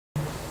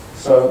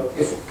So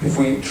if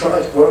we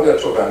try, what I'm going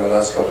to talk about in the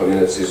last couple of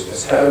minutes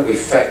is how do we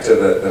factor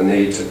the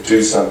need to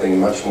do something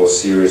much more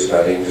serious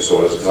about eating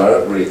disorders, because I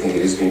don't really think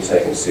it is being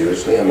taken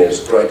seriously. I mean,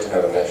 it's great to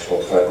have a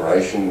national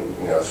collaboration,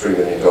 you know, a $3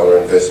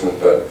 million investment,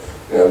 but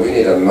you know, we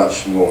need a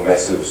much more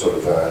massive sort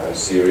of and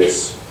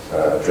serious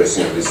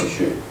addressing of this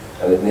issue,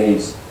 and it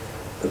needs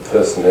the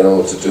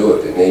personnel to do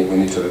it. We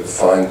need to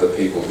find the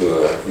people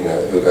who are, you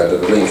know, who are going to,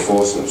 the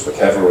reinforcements, the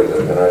cavalry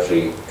that can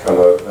actually come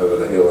over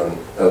the hill and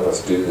help us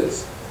do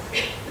this.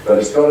 But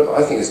it's got to,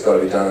 I think it's got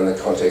to be done in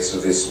the context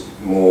of this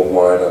more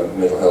wider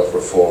mental health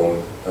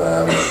reform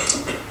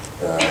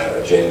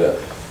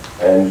agenda.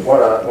 And what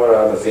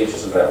are the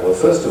features of that? Well,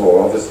 first of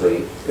all,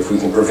 obviously, if we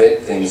can prevent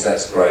things,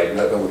 that's great.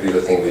 That would be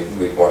the thing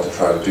we'd want to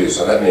try to do.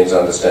 So that means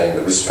understanding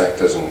the risk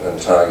factors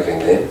and targeting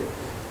them.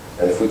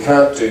 And if we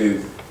can't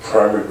do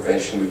primary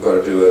prevention, we've got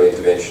to do early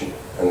intervention.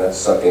 And that's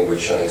something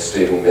which I think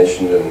Stephen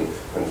mentioned, and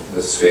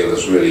this field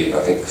is really, I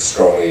think,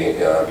 strongly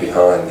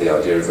behind the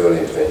idea of early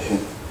intervention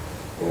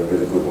in a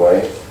really good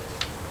way.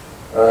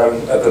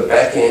 At the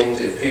back end,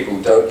 if people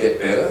don't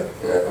get better,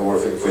 or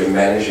if we're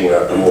managing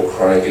a more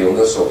chronic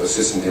illness or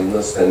persistent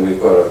illness, then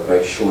we've got to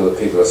make sure that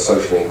people are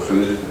socially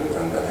included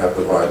and have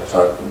the right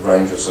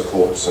range of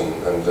supports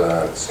and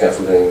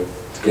scaffolding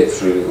to get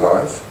through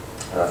life.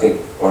 I think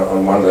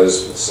on one of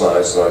those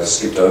slides that I just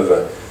skipped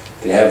over,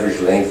 the average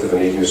length of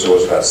an eating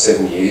disorder is about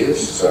 7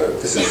 years. So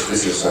this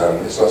is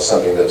it's not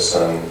something that's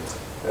an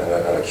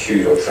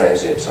acute or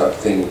transient type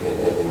thing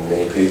in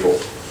many people.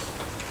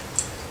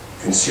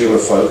 Consumer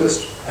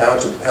focused, how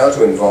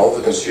to involve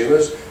the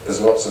consumers.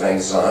 There's lots of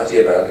anxiety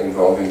about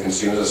involving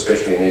consumers,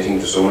 especially in eating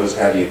disorders.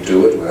 How do you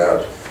do it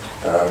without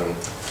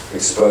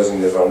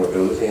exposing their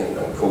vulnerability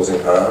and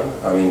causing harm?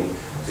 I mean,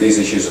 these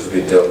issues have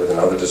been dealt with in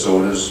other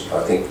disorders,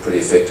 I think, pretty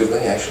effectively,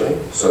 actually.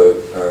 So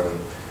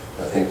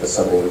I think that's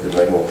something we could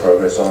make more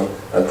progress on.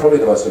 And probably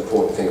the most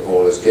important thing of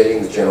all is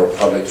getting the general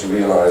public to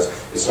realise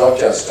it's not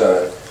just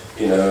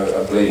you know,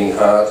 a bleeding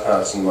heart,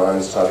 hearts and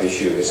minds type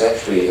issue. It's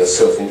actually a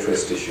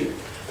self-interest issue.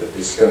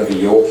 It's going to be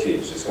your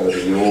kids, it's going to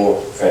be your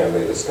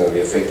family that's going to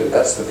be affected.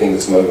 That's the thing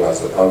that's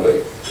mobilised the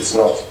public. It's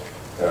not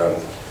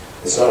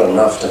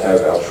enough to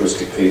have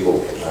altruistic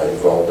people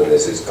involved in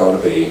this. It's got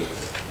to be,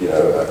 you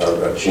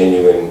know, a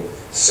genuine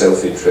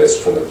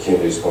self-interest from the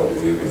community's point of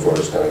view before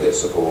it's going to get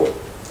support.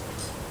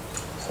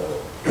 So,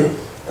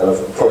 and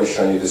I've probably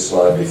shown you this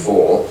slide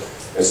before.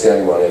 It's the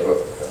only one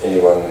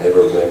anyone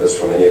ever remembers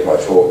from any of my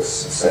talks,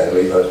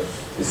 sadly, but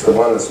it's the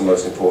one that's the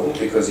most important,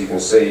 because you can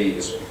see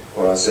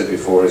what I said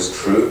before is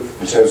true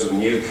in terms of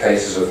new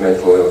cases of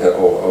mental ill health,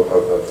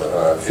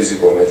 or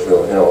physical or mental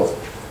ill health.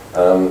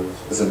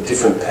 There's a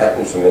different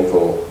pattern for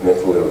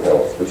mental ill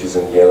health, which is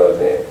in yellow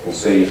there. You can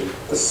see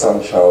there's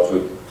some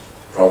childhood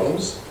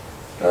problems,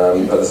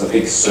 but there's a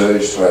big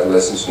surge to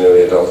adolescence and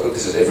early adulthood.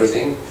 This is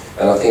everything,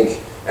 and I think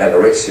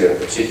anorexia in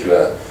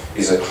particular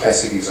is a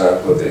classic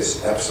example of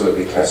this,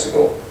 absolutely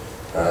classical.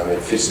 It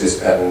fits this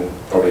pattern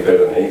probably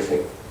better than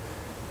anything.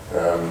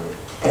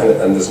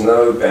 And there's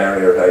no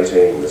barrier at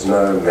 18, there's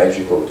no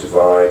magical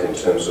divide in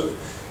terms of,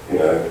 you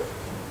know,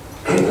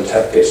 the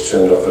tap gets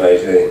turned off at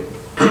 18.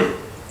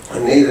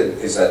 And neither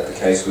is that the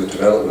case with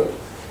development.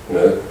 You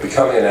know,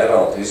 becoming an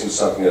adult isn't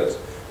something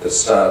that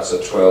starts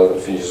at 12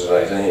 and finishes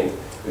at 18.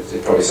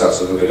 It probably starts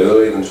a little bit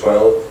earlier than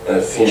 12, and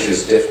it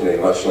finishes definitely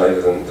much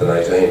later than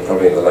 18,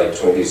 probably in the late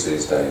 20s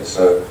these days.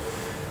 So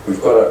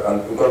we've got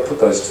to put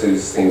those two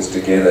things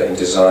together in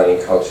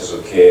designing cultures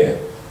of care,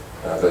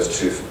 those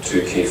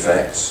two key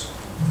facts.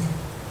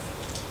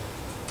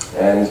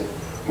 And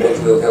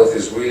mental ill health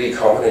is really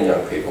common in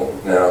young people.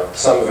 Now,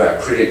 some of our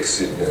critics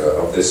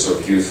of this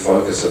sort of youth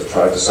focus have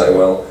tried to say,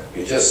 well,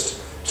 you're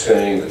just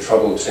turning the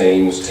troubled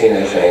teens,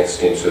 teenage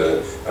angst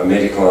into a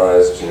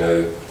medicalised, you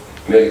know,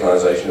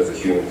 medicalisation of the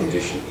human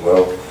condition.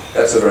 Well,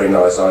 that's a very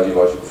nice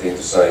ideological thing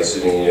to say,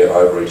 sitting in your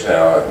ivory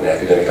tower, in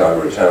academic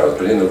ivory towers.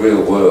 But in the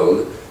real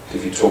world,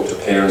 if you talk to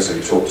parents, if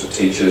you talk to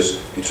teachers,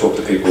 if you talk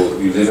to people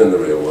who live in the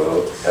real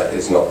world, that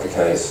is not the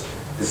case.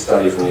 This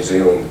study from New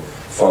Zealand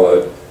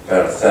followed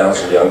about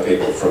 1,000 young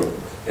people from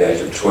the age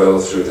of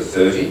 12 through to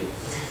 30.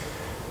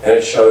 And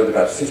it showed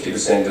about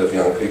 50% of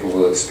young people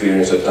will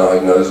experience a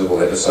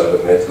diagnosable episode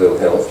of mental ill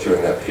health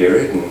during that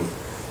period. And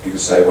you could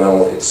say,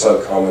 well, it's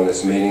so common,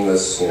 it's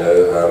meaningless, you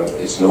know,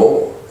 it's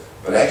normal.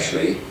 But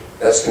actually,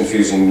 that's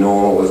confusing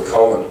normal with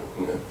common.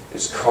 You know,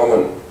 it's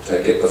common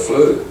to get the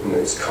flu. You know,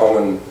 it's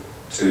common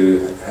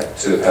to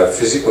have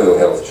physical ill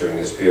health during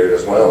this period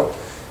as well.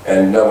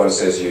 And no one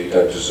says you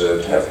don't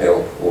deserve to have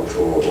help or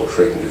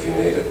treatment if you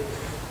need it.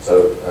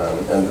 So,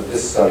 and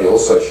this study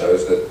also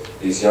shows that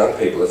these young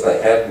people, if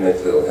they had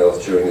mental ill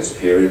health during this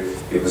period,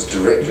 it was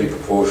directly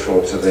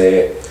proportional to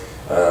their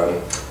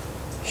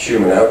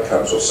human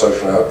outcomes or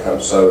social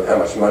outcomes. So how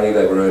much money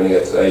they were earning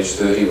at age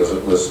 30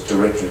 was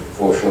directly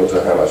proportional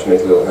to how much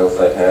mental ill health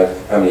they had,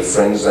 how many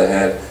friends they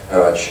had,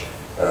 how much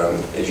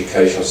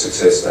educational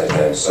success they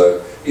had.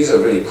 So these are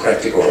really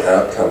practical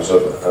outcomes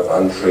of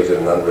untreated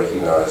and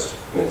unrecognised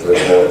mental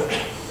ill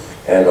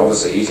health. And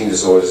obviously eating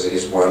disorders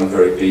is one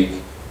very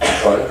big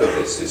component of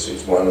this.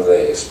 It's one of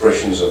the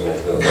expressions of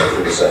mental health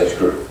in this age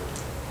group.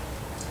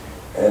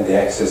 And the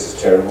access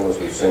is terrible, as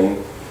we've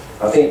seen.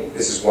 I think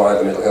this is why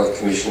the Mental Health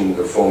Commission,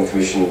 the Reform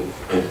Commission,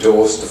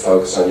 endorsed the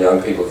focus on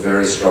young people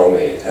very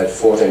strongly. It had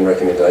 14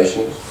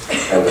 recommendations,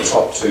 and the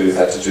top 2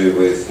 had to do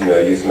with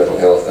youth mental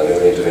health and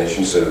early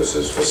intervention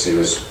services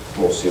for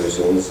more serious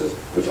illnesses,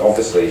 which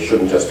obviously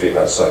shouldn't just be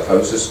about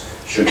psychosis,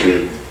 should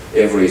be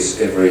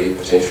every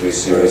potentially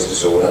serious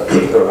disorder.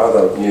 There are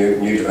other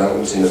new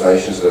developments,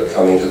 innovations that are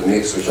coming into the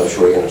mix, which I'm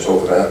sure you're going to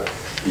talk about.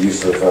 The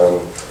use of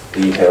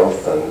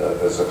e-health, and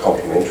there's a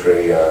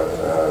complementary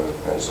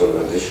and sort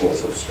of additional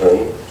sort of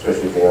stream,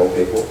 especially for young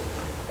people.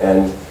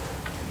 And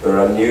there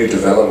are new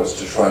developments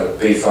to try to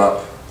beef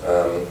up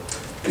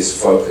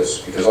this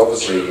focus, because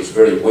obviously it's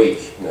very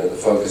weak. The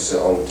focus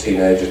on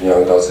teenagers and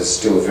young adults is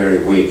still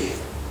very weak.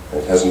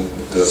 There's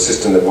a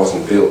system that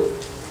wasn't built.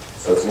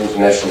 So it's an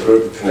international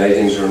group of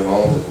Canadians are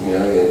involved,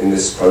 in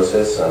this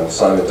process.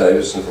 Simon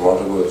Davison from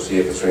Ottawa was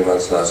here for 3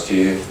 months last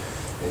year.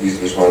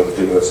 He's one of the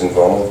people that's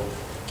involved.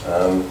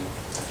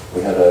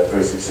 We had a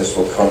very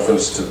successful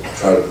conference to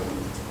try to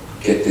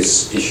get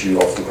this issue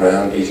off the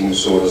ground. Eating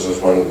disorders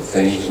was one of the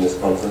themes in this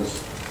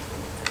conference.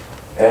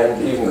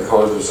 And even the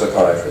College of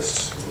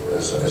Psychiatrists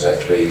has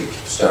actually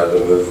started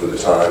to move with the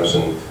times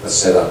and has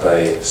set up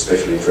a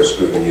special interest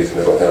group in youth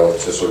mental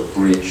health to sort of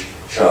bridge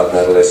child and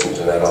adolescent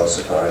and adult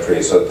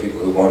psychiatry, so that people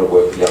who want to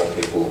work with young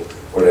people,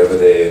 whatever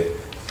their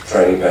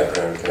training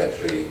background, can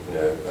actually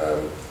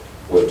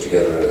work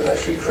together and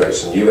actually create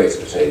some new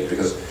expertise.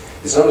 Because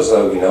it's not as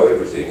though we know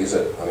everything, is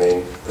it? I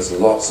mean, there's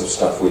lots of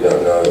stuff we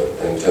don't know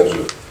in terms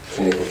of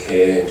clinical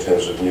care, in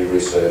terms of new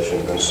research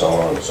and so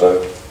on. So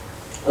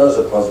those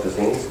are positive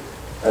things.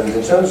 And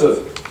in terms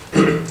of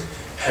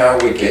how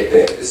we get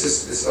there,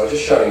 I'm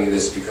just showing you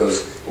this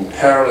because in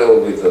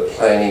parallel with the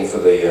planning for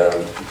the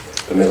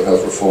mental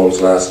health reforms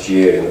last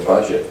year in the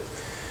budget,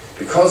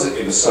 because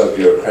it was so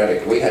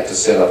bureaucratic, we had to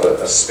set up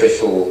a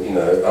special,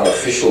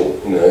 unofficial,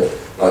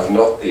 like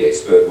not the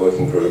expert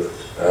working group,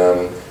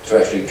 to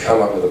actually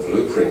come up with a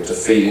blueprint to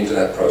feed into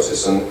that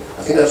process. And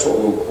I think that's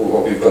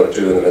what we've got to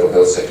do in the mental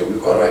health sector.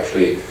 We've got to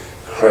actually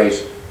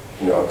create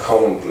a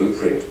common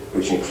blueprint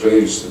which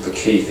includes the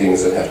key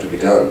things that have to be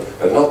done,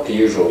 but not the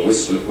usual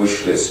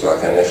wish list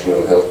like our national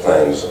mental health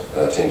plans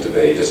tend to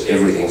be, just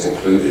everything's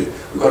included.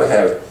 We've got to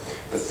have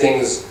the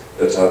things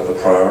that are the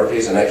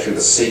priorities and actually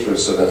the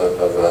sequence of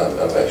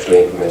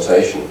actually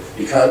implementation.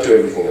 You can't do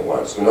everything at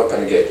once. We're not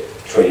going to get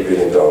 $20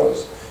 billion.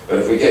 But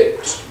if we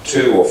get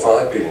 2 or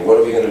 5 billion, what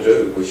are we going to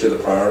do? Which are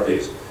the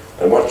priorities?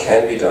 And what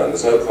can be done?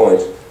 There's no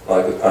point,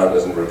 like with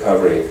Partners in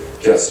Recovery,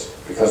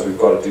 just because we've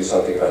got to do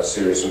something about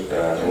serious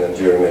and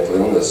enduring mental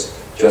illness,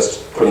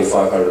 just putting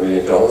 $500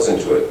 million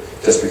into it,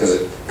 just because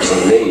it's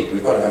a need.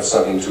 We've got to have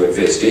something to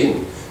invest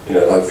in,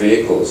 like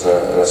vehicles.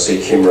 And I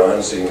see Kim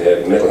Ryan sitting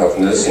there, mental health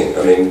nursing.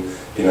 I mean,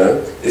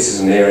 this is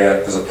an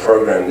area, there's a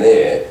program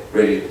there,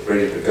 ready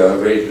to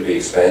go, ready to be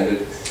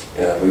expanded.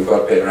 We've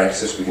got better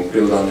access, we can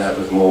build on that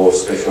with more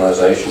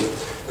specialisation.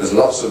 There's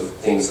lots of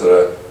things that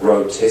are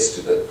road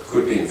tested that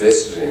could be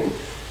invested in,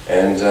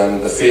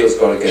 and the field's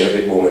got to get a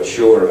bit more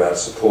mature about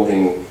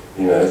supporting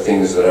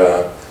things that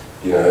are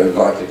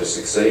likely to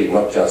succeed,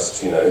 not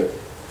just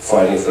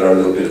fighting for their own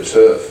little bit of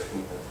turf.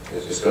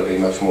 It's got to be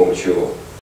much more mature.